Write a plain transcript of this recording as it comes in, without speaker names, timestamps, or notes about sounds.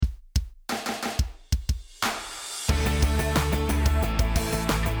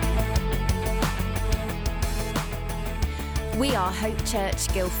are Hope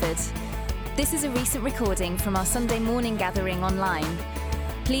Church Guildford. This is a recent recording from our Sunday morning gathering online.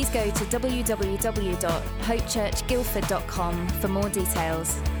 Please go to www.hopechurchguildford.com for more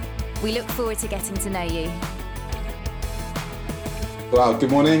details. We look forward to getting to know you. Well,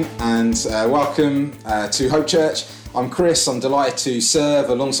 good morning and welcome to Hope Church. I'm Chris. I'm delighted to serve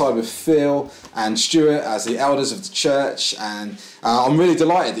alongside with Phil and Stuart as the elders of the church, and I'm really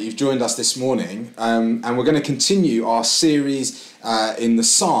delighted that you've joined us this morning, and we're going to continue our series in the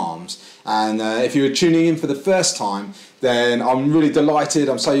Psalms. And if you were tuning in for the first time, then I'm really delighted.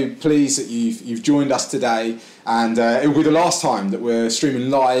 I'm so pleased that you've joined us today, and it will be the last time that we're streaming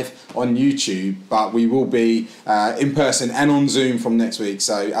live on YouTube, but we will be in person and on Zoom from next week.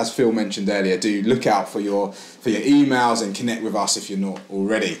 So as Phil mentioned earlier, do look out for your emails and connect with us if you're not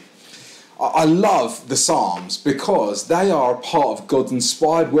already. I love the Psalms because they are a part of God's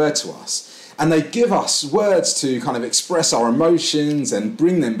inspired word to us. And they give us words to kind of express our emotions and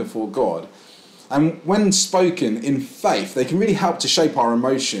bring them before God. And when spoken in faith, they can really help to shape our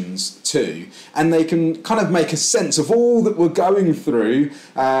emotions too. And they can kind of make a sense of all that we're going through,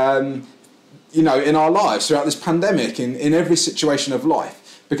 in our lives throughout this pandemic, in every situation of life.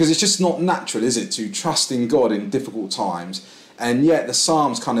 Because it's just not natural, is it, to trust in God in difficult times. And yet the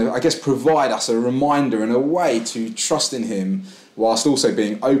Psalms kind of, provide us a reminder and a way to trust in Him, whilst also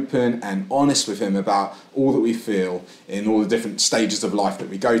being open and honest with Him about all that we feel in all the different stages of life that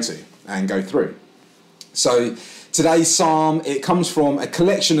we go to and go through. So today's psalm, it comes from a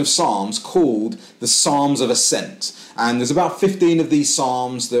collection of psalms called the Psalms of Ascent. And there's about 15 of these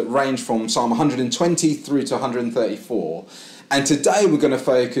psalms that range from Psalm 120 through to 134. And today we're going to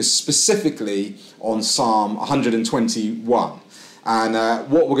focus specifically on Psalm 121. And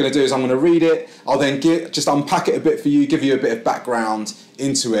what we're going to do is I'm going to read it. I'll then just unpack it a bit for you, give you a bit of background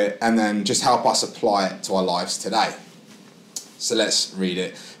into it, and then just help us apply it to our lives today. So let's read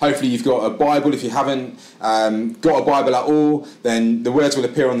it. Hopefully you've got a Bible. If you haven't got a Bible at all, then the words will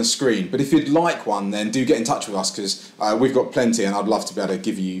appear on the screen. But if you'd like one, then do get in touch with us, because we've got plenty, and I'd love to be able to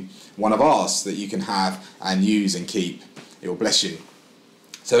give you one of ours that you can have and use and keep. It will bless you.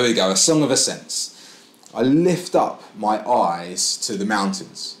 So here we go, a song of ascents. I lift up my eyes to the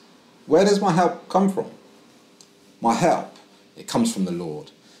mountains. Where does my help come from? My help, it comes from the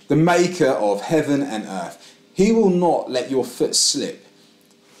Lord, the maker of heaven and earth. He will not let your foot slip.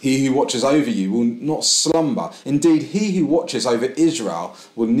 He who watches over you will not slumber. Indeed, he who watches over Israel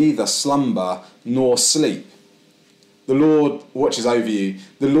will neither slumber nor sleep. The Lord watches over you.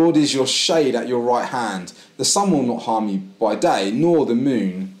 The Lord is your shade at your right hand. The sun will not harm you by day, nor the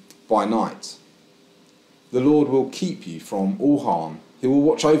moon by night. The Lord will keep you from all harm. He will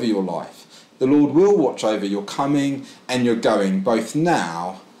watch over your life. The Lord will watch over your coming and your going, both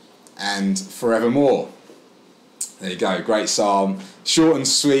now and forevermore. There you go, great psalm. Short and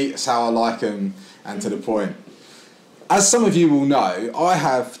sweet, that's how I like them, and to the point. As some of you will know, I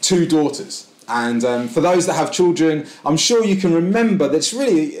have two daughters. And for those that have children, I'm sure you can remember that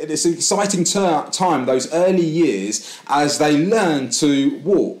it's an exciting time, those early years, as they learn to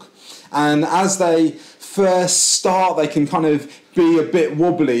walk. And as they first start, they can kind of be a bit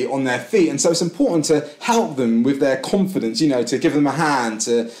wobbly on their feet, and so it's important to help them with their confidence, to give them a hand,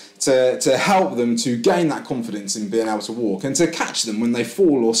 to help them to gain that confidence in being able to walk, and to catch them when they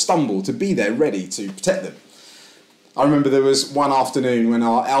fall or stumble, to be there ready to protect them. I remember there was one afternoon when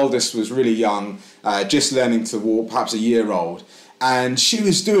our eldest was really young, just learning to walk, perhaps a year old, and she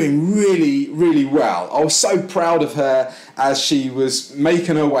was doing really, really well. I was so proud of her as she was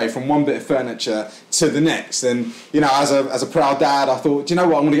making her way from one bit of furniture to the next. And, as a proud dad, I thought, I'm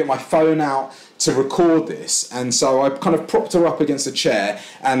going to get my phone out to record this. And so I kind of propped her up against a chair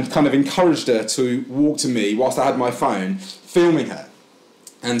and kind of encouraged her to walk to me whilst I had my phone filming her.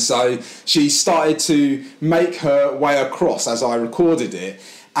 And so she started to make her way across as I recorded it.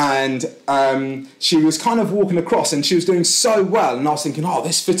 And she was kind of walking across, and she was doing so well, and I was thinking,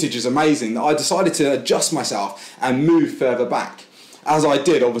 this footage is amazing, that I decided to adjust myself and move further back. As I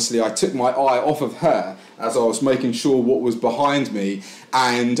did, obviously, I took my eye off of her as I was making sure what was behind me,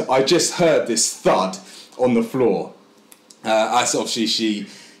 and I just heard this thud on the floor. As obviously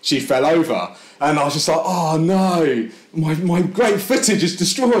she fell over, and I was just like, oh no, my great footage is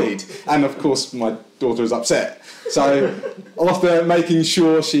destroyed. And of course my daughter was upset. So after making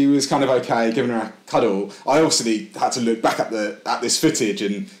sure she was kind of okay, giving her a cuddle, I obviously had to look back at this footage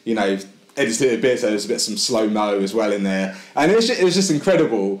and, edited it a bit, so there's a bit of some slow-mo as well in there. And it was just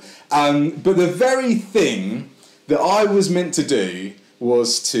incredible. But the very thing that I was meant to do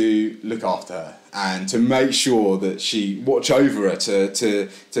was to look after her and to make sure that she watch over her, to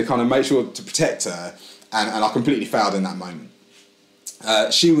kind of make sure to protect her. And I completely failed in that moment.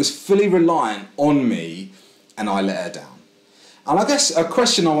 She was fully reliant on me, and I let her down. And I guess a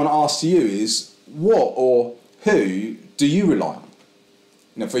question I want to ask to you is, what or who do you rely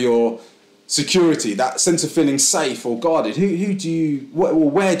on? For your security, that sense of feeling safe or guarded,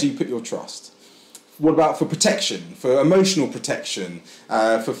 where do you put your trust? What about for protection, for emotional protection,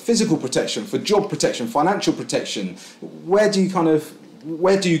 for physical protection, for job protection, financial protection? Where do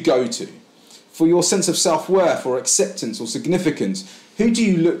you go to? For your sense of self-worth or acceptance or significance, who do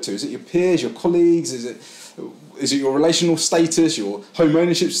you look to? Is it your peers, your colleagues? Is it your relational status, your home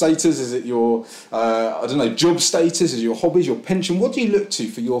ownership status? Is it your, job status? Is it your hobbies, your pension? What do you look to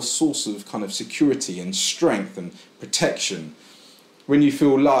for your source of kind of security and strength and protection when you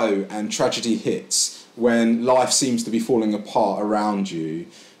feel low and tragedy hits, when life seems to be falling apart around you?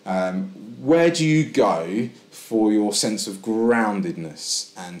 Where do you go for your sense of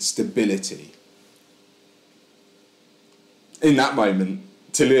groundedness and stability? In that moment,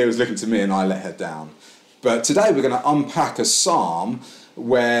 Talia was looking to me and I let her down. But today we're going to unpack a psalm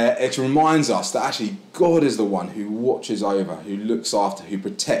where it reminds us that actually God is the one who watches over, who looks after, who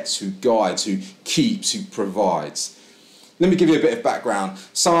protects, who guides, who keeps, who provides. Let me give you a bit of background.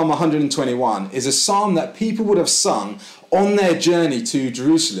 Psalm 121 is a psalm that people would have sung on their journey to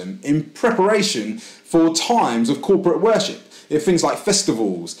Jerusalem in preparation for times of corporate worship. Things like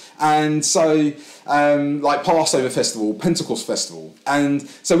festivals, and so like Passover festival, Pentecost festival. And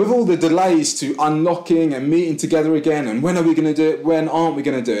so with all the delays to unlocking and meeting together again, and when are we going to do it, when aren't we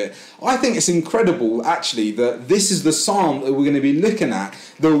going to do it, I think it's incredible actually that this is the psalm that we're going to be looking at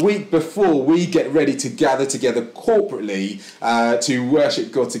the week before we get ready to gather together corporately to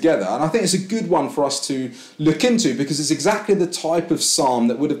worship God together. And I think it's a good one for us to look into, because it's exactly the type of psalm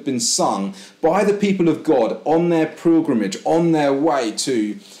that would have been sung by the people of God on their pilgrimage, on their way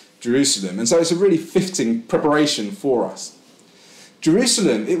to Jerusalem. And so it's a really fitting preparation for us.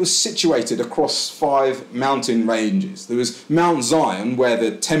 Jerusalem, it was situated across 5 mountain ranges. There was Mount Zion, where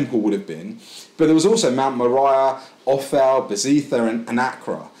the temple would have been, but there was also Mount Moriah, Ophel, Bezithah, and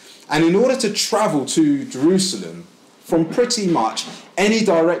Akra. And in order to travel to Jerusalem from pretty much any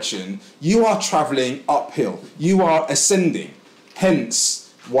direction, you are travelling uphill. You are ascending. Hence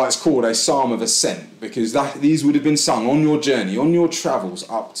why it's called a psalm of ascent, because these would have been sung on your journey, on your travels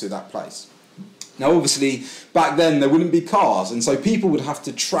up to that place. Now obviously back then there wouldn't be cars, and so people would have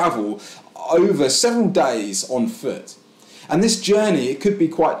to travel over several days on foot. And this journey, it could be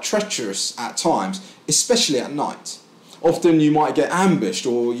quite treacherous at times, especially at night. Often you might get ambushed,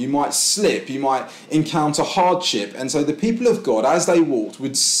 or you might slip, you might encounter hardship. And so the people of God, as they walked,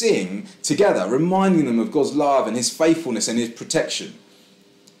 would sing together, reminding them of God's love and his faithfulness and his protection.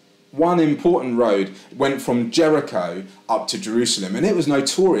 One important road went from Jericho up to Jerusalem, and it was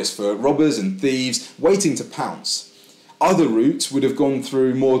notorious for robbers and thieves waiting to pounce. Other routes would have gone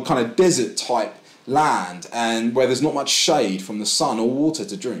through more kind of desert type land, and where there's not much shade from the sun or water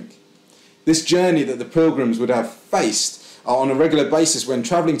to drink. This journey that the pilgrims would have faced on a regular basis when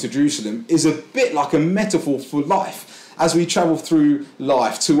travelling to Jerusalem is a bit like a metaphor for life. As we travel through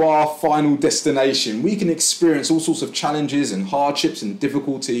life to our final destination, we can experience all sorts of challenges and hardships and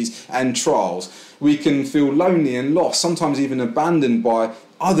difficulties and trials. We can feel lonely and lost, sometimes even abandoned by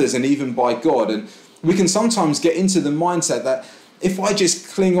others and even by God. And we can sometimes get into the mindset that if I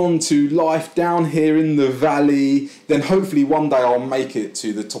just cling on to life down here in the valley, then hopefully one day I'll make it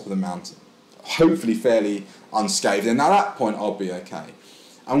to the top of the mountain, hopefully fairly unscathed. And at that point I'll be okay.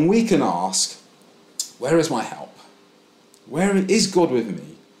 And we can ask, where is my help? Where is God with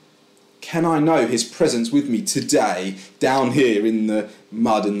me? Can I know his presence with me today down here in the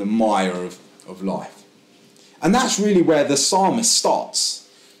mud and the mire of life? And that's really where the psalmist starts.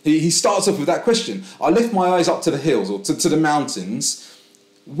 He starts off with that question. I lift my eyes up to the hills, or to the mountains.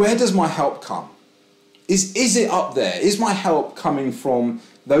 Where does my help come? Is it up there? Is my help coming from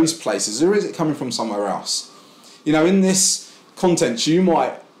those places, or is it coming from somewhere else? You know, in this context, you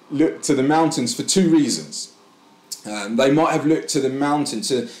might look to the mountains for 2 reasons. They might have looked to the mountain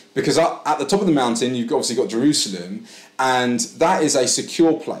because at the top of the mountain you've obviously got Jerusalem, and that is a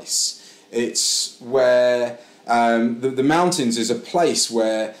secure place. It's where the mountains is a place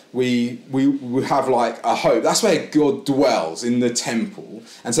where we have like a hope. That's where God dwells, in the temple,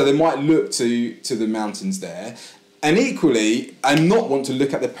 and so they might look to the mountains there, and equally and not want to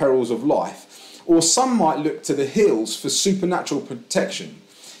look at the perils of life. Or some might look to the hills for supernatural protection.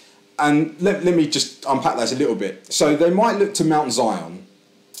 And let me just unpack that a little bit. So they might look to Mount Zion,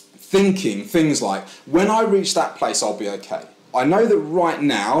 thinking things like, when I reach that place, I'll be okay. I know that right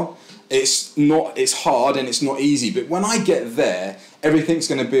now it's hard and it's not easy, but when I get there, everything's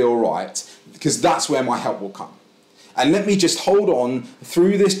going to be all right, because that's where my help will come. And let me just hold on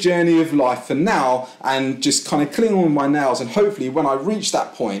through this journey of life for now and just kind of cling on with my nails. And hopefully when I reach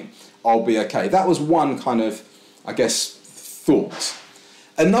that point, I'll be okay. That was one kind of, I guess, thought.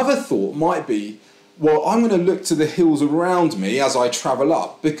 Another thought might be, well, I'm going to look to the hills around me as I travel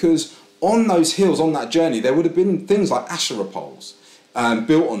up, because on those hills, on that journey, there would have been things like Asherah poles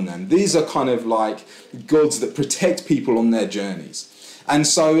built on them. These are kind of like gods that protect people on their journeys. And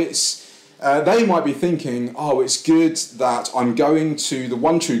so they might be thinking, oh, it's good that I'm going to the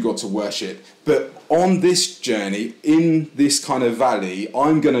one true God to worship, but on this journey, in this kind of valley,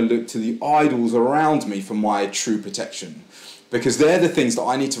 I'm going to look to the idols around me for my true protection. Because they're the things that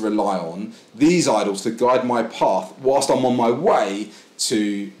I need to rely on, these idols, to guide my path whilst I'm on my way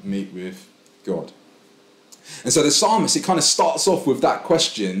to meet with God. And so the psalmist, it kind of starts off with that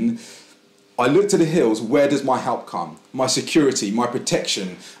question. I look to the hills, where does my help come? My security, my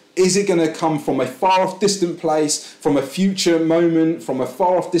protection. Is it going to come from a far off distant place, from a future moment, from a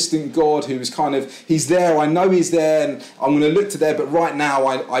far off distant God who is kind of, he's there, I know he's there, and I'm going to look to there, but right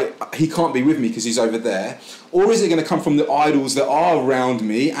now he can't be with me because he's over there? Or is it going to come from the idols that are around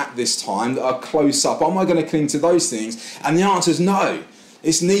me at this time, that are close up? Am I going to cling to those things? And the answer is no,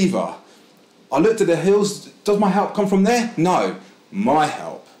 it's neither. I look to the hills, does my help come from there? No, my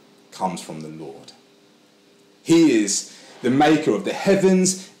help comes from the Lord. He is the maker of the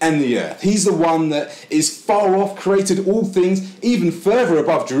heavens and the earth. He's the one that is far off, created all things, even further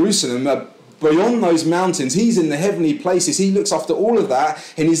above Jerusalem, beyond those mountains. He's in the heavenly places. He looks after all of that,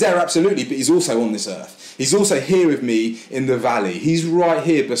 and he's there absolutely, but he's also on this earth. He's also here with me in the valley. He's right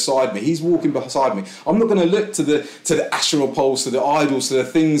here beside me. He's walking beside me. I'm not going to look to the Asherah poles, to the idols, to the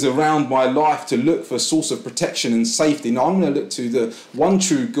things around my life to look for a source of protection and safety. No, I'm going to look to the one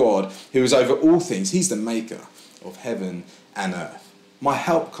true God who is over all things. He's the maker of heaven and earth. My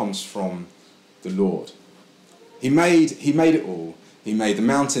help comes from the Lord. He made it all. He made the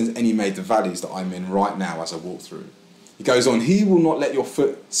mountains and he made the valleys that I'm in right now as I walk through. He goes on, he will not let your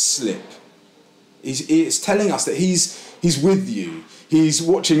foot slip. It's telling us that he's with you. He's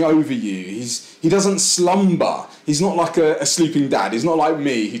watching over you. He doesn't slumber. He's not like a sleeping dad. He's not like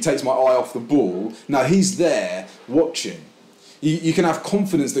me. He takes my eye off the ball. No, he's there watching. You can have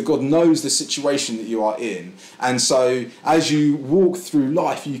confidence that God knows the situation that you are in. And so as you walk through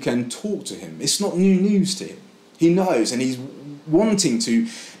life, you can talk to him. It's not new news to him. He knows, and he's wanting to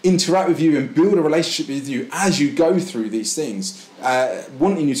interact with you and build a relationship with you as you go through these things,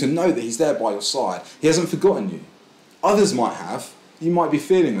 wanting you to know that he's there by your side. He hasn't forgotten you. Others might have. You might be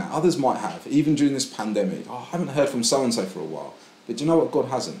feeling that. Others might have, even during this pandemic. Oh, I haven't heard from so-and-so for a while. But do you know what? God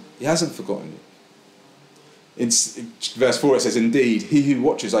hasn't. He hasn't forgotten you. It's verse 4, it says, indeed, he who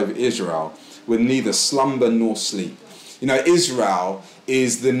watches over Israel will neither slumber nor sleep. You know, Israel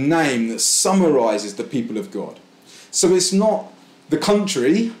is the name that summarizes the people of God. So it's not the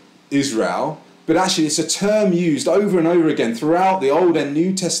country, Israel, but actually it's a term used over and over again throughout the Old and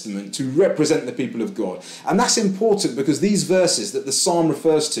New Testament to represent the people of God. And that's important because these verses that the psalm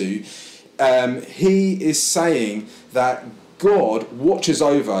refers to, he is saying that God watches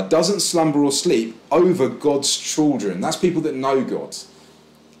over, doesn't slumber or sleep over God's children. That's people that know God.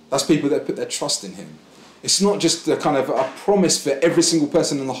 That's people that put their trust in him. It's not just a kind of a promise for every single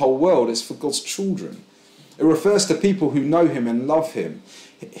person in the whole world. It's for God's children. It refers to people who know him and love him.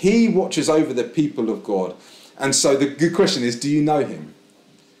 He watches over the people of God. And so the good question is, do you know him?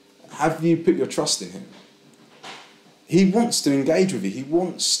 Have you put your trust in him? He wants to engage with you. He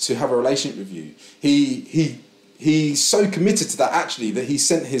wants to have a relationship with you. He's so committed to that, actually, that he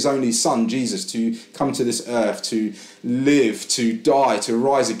sent his only son, Jesus, to come to this earth, to live, to die, to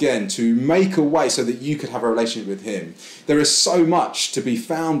rise again, to make a way so that you could have a relationship with him. There is so much to be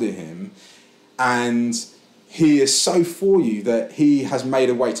found in him, and he is so for you that he has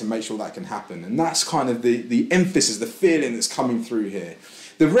made a way to make sure that can happen. And that's kind of the emphasis, the feeling that's coming through here.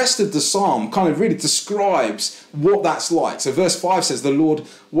 The rest of the psalm kind of really describes what that's like. So verse 5 says, the Lord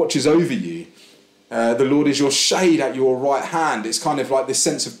watches over you. The Lord is your shade at your right hand. It's kind of like this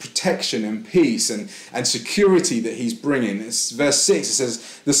sense of protection and peace and security that he's bringing. It's verse 6, it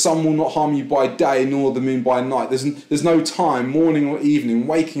says, the sun will not harm you by day, nor the moon by night. There's no time, morning or evening,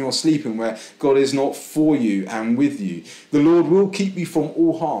 waking or sleeping, where God is not for you and with you. The Lord will keep you from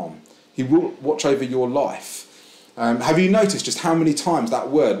all harm. He will watch over your life. Have you noticed just how many times that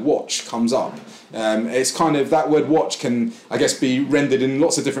word watch comes up? It's kind of, that word watch can, I guess, be rendered in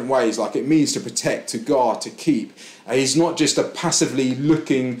lots of different ways. Like it means to protect, to guard, to keep. He's not just a passively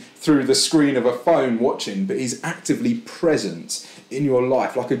looking through the screen of a phone watching, but he's actively present in your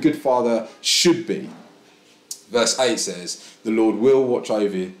life like a good father should be. Verse 8 says, the Lord will watch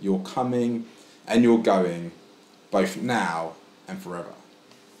over your coming and your going both now and forever.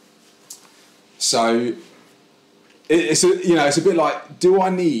 So it's a bit like, what do I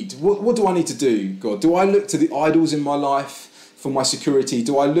need to do, God? Do I look to the idols in my life for my security?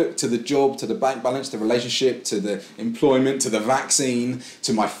 Do I look to the job, to the bank balance, to the relationship, to the employment, to the vaccine,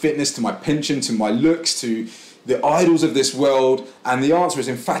 to my fitness, to my pension, to my looks, to the idols of this world? And the answer is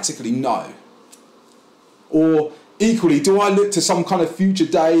emphatically no. Or equally, do I look to some kind of future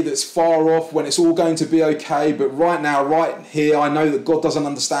day that's far off when it's all going to be okay, but right now, right here, I know that God doesn't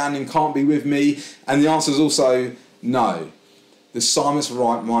understand and can't be with me? And the answer is also no. The psalmist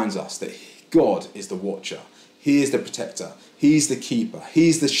reminds us that God is the watcher. He is the protector. He's the keeper.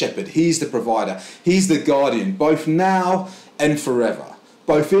 He's the shepherd. He's the provider. He's the guardian, both now and forever,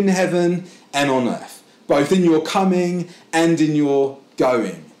 both in heaven and on earth, both in your coming and in your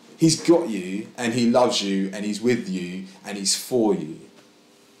going. He's got you, and he loves you, and he's with you, and he's for you.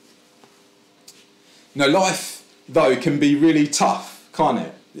 Now, life, though, can be really tough, can't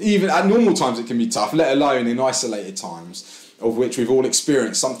it? Even at normal times it can be tough, let alone in isolated times, of which we've all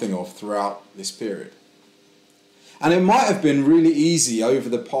experienced something of throughout this period. And it might have been really easy over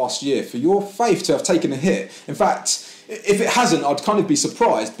the past year for your faith to have taken a hit. In fact, if it hasn't, I'd kind of be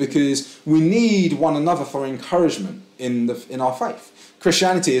surprised, because we need one another for encouragement in our faith.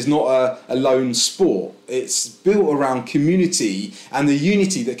 Christianity is not a lone sport. It's built around community and the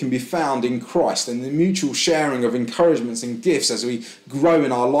unity that can be found in Christ, and the mutual sharing of encouragements and gifts as we grow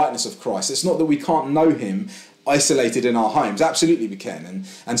in our likeness of Christ. It's not that we can't know him isolated in our homes. Absolutely we can.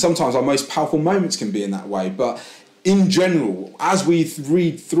 And sometimes our most powerful moments can be in that way. But in general, as we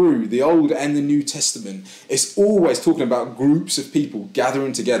read through the Old and the New Testament, it's always talking about groups of people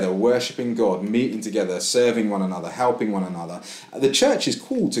gathering together, worshipping God, meeting together, serving one another, helping one another. The church is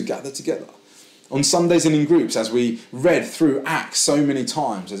called to gather together on Sundays and in groups, as we read through Acts so many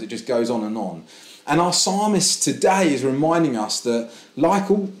times, as it just goes on and on. And our psalmist today is reminding us that,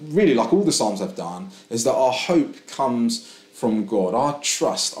 like all the psalms have done, is that our hope comes from God. Our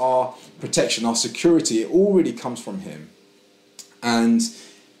trust, our protection, our security, it all really comes from him. And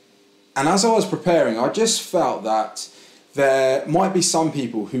as I was preparing, I just felt that there might be some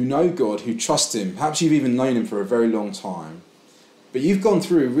people who know God, who trust him. Perhaps you've even known him for a very long time, but you've gone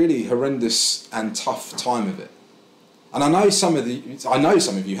through a really horrendous and tough time of it. And I know some of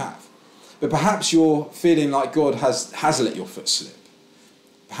you have, but perhaps you're feeling like God has let your foot slip.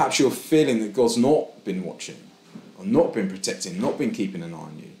 Perhaps you're feeling that God's not been watching, or not been protecting, not been keeping an eye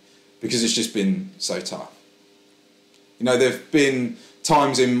on you, because it's just been so tough. You know, there have been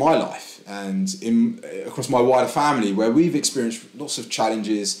times in my life and across my wider family where we've experienced lots of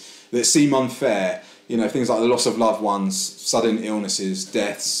challenges that seem unfair. You know, things like the loss of loved ones, sudden illnesses,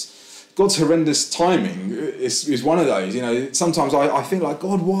 deaths. God's horrendous timing is one of those. You know, sometimes I think like,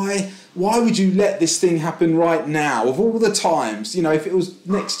 God, why would you let this thing happen right now? Of all the times, you know, if it was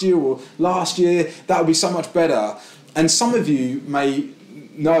next year or last year, that would be so much better. And some of you may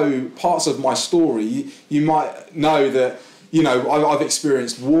know parts of my story. You might know that, you know, I've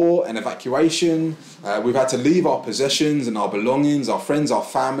experienced war and evacuation. We've had to leave our possessions and our belongings, our friends, our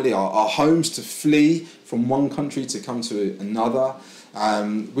family, our homes, to flee from one country to come to another.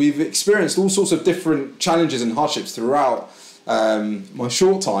 We've experienced all sorts of different challenges and hardships throughout my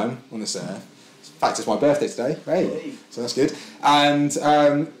short time on this earth. In fact, it's my birthday today. Hey, so that's good. And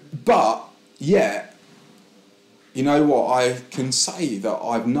but yeah, you know what? I can say that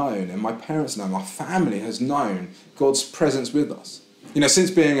I've known, and my parents know, my family has known God's presence with us. You know, since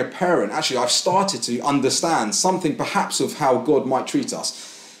being a parent, actually, I've started to understand something perhaps of how God might treat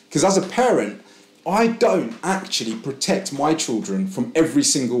us. Because as a parent, I don't actually protect my children from every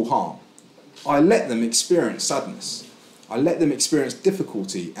single harm. I let them experience sadness. I let them experience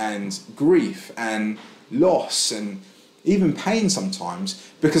difficulty and grief and loss and even pain sometimes,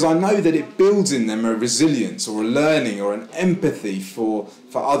 because I know that it builds in them a resilience or a learning or an empathy for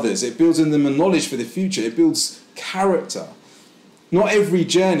others. It builds in them a knowledge for the future. It builds character. Not every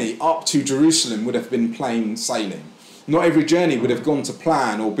journey up to Jerusalem would have been plain sailing. Not every journey would have gone to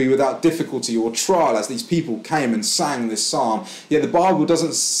plan or be without difficulty or trial as these people came and sang this psalm. Yet the Bible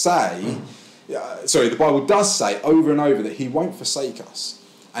does say over and over that he won't forsake us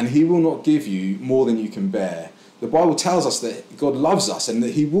and he will not give you more than you can bear. The Bible tells us that God loves us and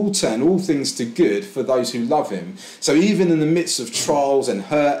that he will turn all things to good for those who love him. So even in the midst of trials and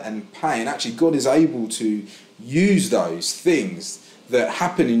hurt and pain, actually God is able to use those things that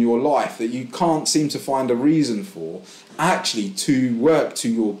happen in your life that you can't seem to find a reason for, actually to work to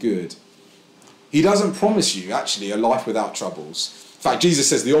your good. He doesn't promise you actually a life without troubles. In fact, Jesus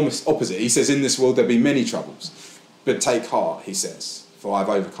says the opposite. He says, in this world there'll be many troubles, but take heart, he says, for I've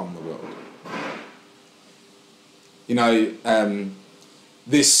overcome the world.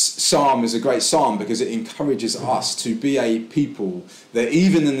 This psalm is a great psalm because it encourages us to be a people that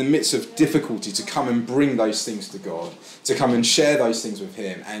even in the midst of difficulty to come and bring those things to God, to come and share those things with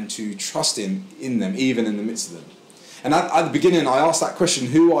him and to trust him in them, even in the midst of them. And at the beginning, I asked that question,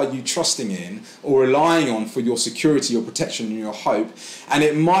 who are you trusting in or relying on for your security, your protection, and your hope? And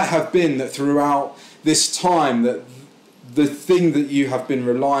it might have been that throughout this time that the thing that you have been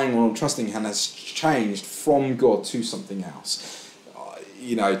relying on or trusting in has changed from God to something else.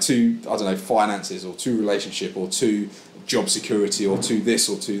 To, finances or to relationship or to job security or to this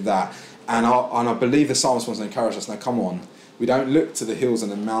or to that. And I believe the psalmist wants to encourage us, now come on. We don't look to the hills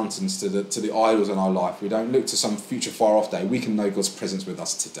and the mountains, to the idols in our life. We don't look to some future far off day. We can know God's presence with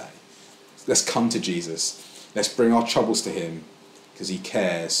us today. Let's come to Jesus. Let's bring our troubles to him because he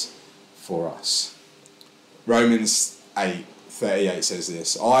cares for us. Romans 8:38 says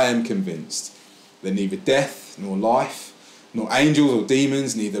this, I am convinced that neither death nor life, nor angels or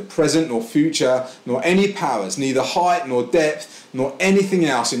demons, neither present nor future, nor any powers, neither height nor depth, nor anything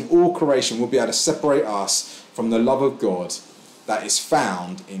else in all creation will be able to separate us from the love of God that is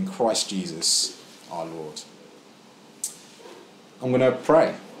found in Christ Jesus our Lord. I'm going to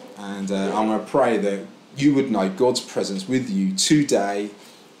pray, and I'm going to pray that you would know God's presence with you today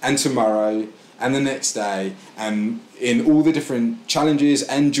and tomorrow and the next day, and in all the different challenges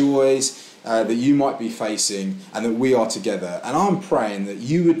and joys that you might be facing, and that we are together. And I'm praying that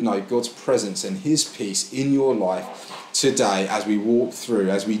you would know God's presence and his peace in your life today as we walk through,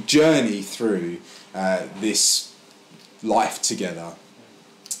 as we journey through this life together.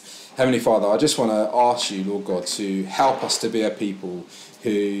 Heavenly Father, I just want to ask you, Lord God, to help us to be a people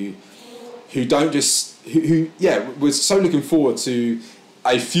who don't just, we're so looking forward to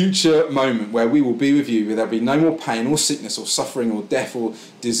a future moment where we will be with you, where there'll be no more pain or sickness or suffering or death or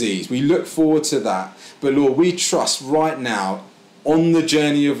disease. We look forward to that. But Lord, we trust right now on the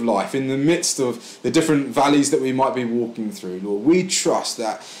journey of life, in the midst of the different valleys that we might be walking through, Lord, we trust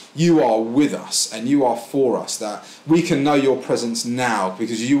that you are with us and you are for us, that we can know your presence now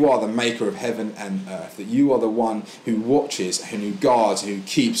because you are the maker of heaven and earth, that you are the one who watches and who guards, who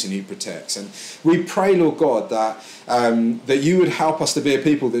keeps and who protects. And we pray, Lord God, that you would help us to be a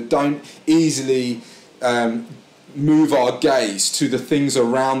people that don't easily move our gaze to the things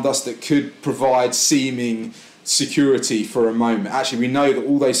around us that could provide seeming security for a moment. Actually, we know that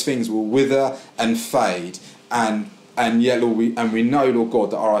all those things will wither and fade, and yet, Lord, we know, Lord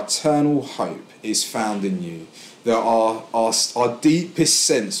God, that our eternal hope is found in you. That our deepest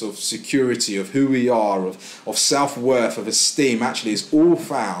sense of security, of who we are, of self-worth, of esteem, actually is all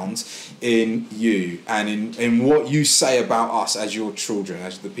found in you and in what you say about us as your children,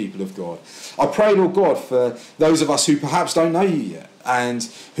 as the people of God. I pray, Lord God, for those of us who perhaps don't know you yet and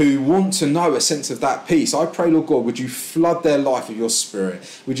who want to know a sense of that peace. I pray, Lord God, would you flood their life with your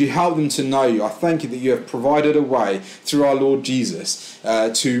Spirit? Would you help them to know you? I thank you that you have provided a way through our Lord Jesus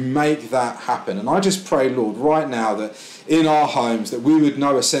to make that happen. And I just pray, Lord, right now that in our homes that we would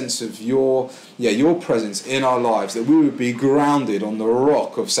know a sense of your presence in our lives, that we would be grounded on the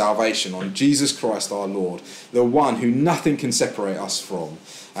rock of salvation, on Jesus Christ our Lord, the one who nothing can separate us from.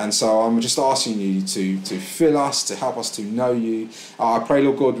 And so I'm just asking you to fill us, to help us to know you. I pray,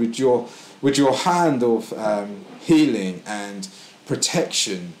 Lord God, with your hand of healing and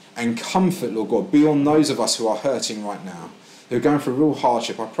protection and comfort, Lord God, be on those of us who are hurting right now, who are going through real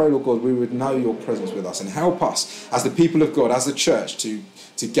hardship. I pray, Lord God, we would know your presence with us and help us as the people of God, as the church, to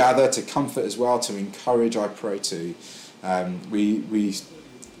gather, to comfort as well, to encourage, I pray too. We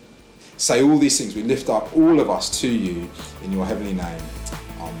say all these things, we lift up all of us to you in your heavenly name.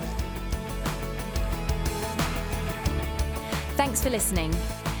 Amen. Thanks for listening.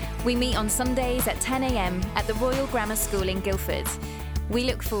 We meet on Sundays at 10 a.m. at the Royal Grammar School in Guildford. We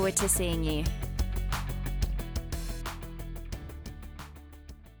look forward to seeing you.